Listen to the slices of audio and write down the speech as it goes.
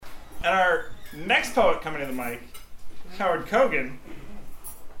And our next poet coming to the mic, Howard Kogan,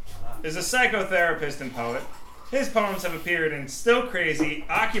 is a psychotherapist and poet. His poems have appeared in Still Crazy,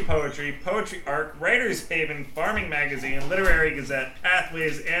 Occupoetry, Poetry Arc, Writer's Haven, Farming Magazine, Literary Gazette,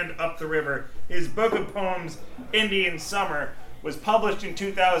 Pathways, and Up the River. His book of poems, Indian Summer, was published in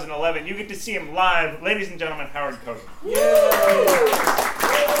 2011. You get to see him live. Ladies and gentlemen, Howard Kogan.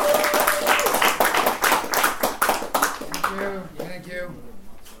 Thank you.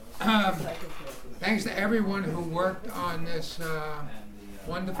 Thanks to everyone who worked on this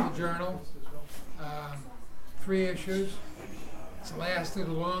wonderful journal. 3 issues. It's lasted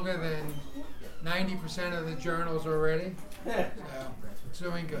longer than 90% of the journals already. So it's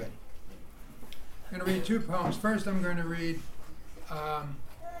doing good. I'm going to read 2 poems. First, I'm going to read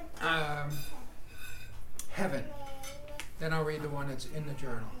Heaven. Then I'll read the one that's in the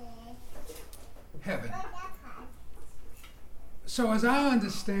journal. Heaven. So as I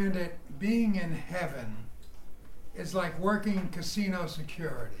understand it, being in heaven is like working casino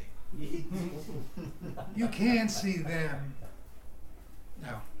security. You can't see them.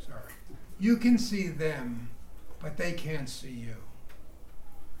 No, sorry. You can see them, but they can't see you.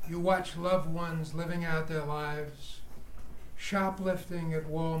 You watch loved ones living out their lives, shoplifting at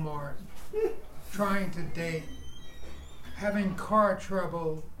Walmart, trying to date, having car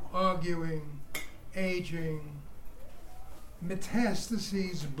trouble, arguing, aging,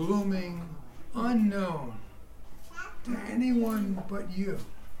 metastases blooming, unknown to anyone but you.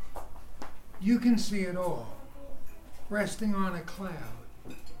 You can see it all, resting on a cloud.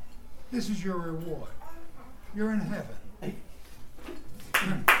 This is your reward. You're in heaven.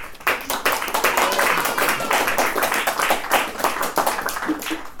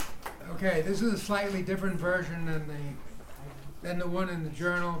 Okay, this is a slightly different version than the one in the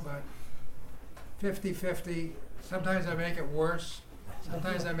journal, but 50-50. Sometimes I make it worse.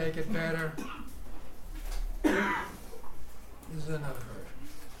 Sometimes I make it better. This is another version.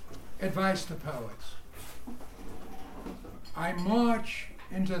 Advice to poets. I march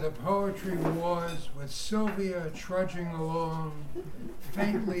into the poetry wars with Sylvia trudging along,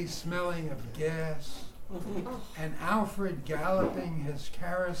 faintly smelling of gas, and Alfred galloping his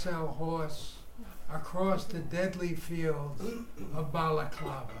carousel horse across the deadly fields of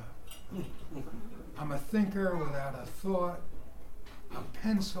Balaclava. I'm a thinker without a thought, a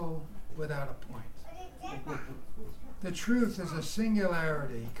pencil without a point. The truth is a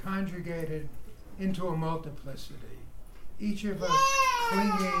singularity conjugated into a multiplicity. Each of us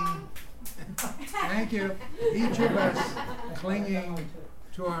clinging, thank you, each of us clinging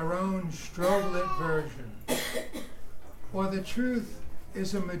to our own strobe-lit version. Or the truth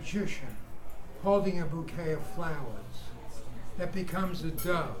is a magician holding a bouquet of flowers that becomes a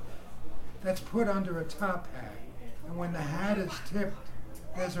dove that's put under a top hat. And when the hat is tipped,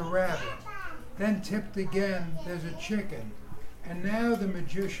 there's a rabbit. Then tipped again, there's a chicken. And now the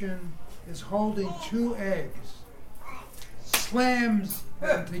magician is holding 2 eggs, slams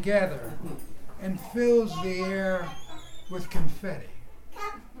them together, and fills the air with confetti.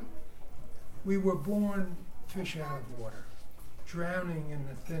 We were born fish out of water, drowning in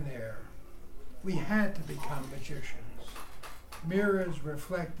the thin air. We had to become magicians, mirrors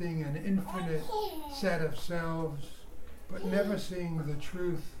reflecting an infinite set of selves, but never seeing the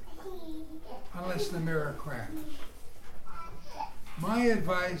truth unless the mirror cracks. My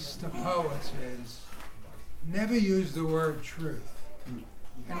advice to poets is never use the word truth.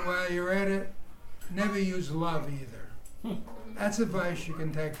 And while you're at it, never use love either. That's advice you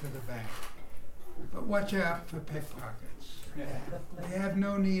can take to the bank. But watch out for pickpockets. They have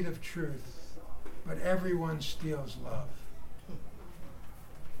no need of truth, but everyone steals love.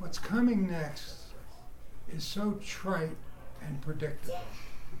 What's coming next is so trite and predictable.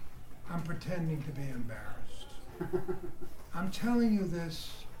 I'm pretending to be embarrassed. I'm telling you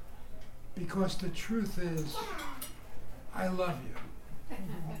this because the truth is, I love you.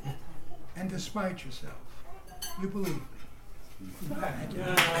 And despite yourself, you believe me. Thank you.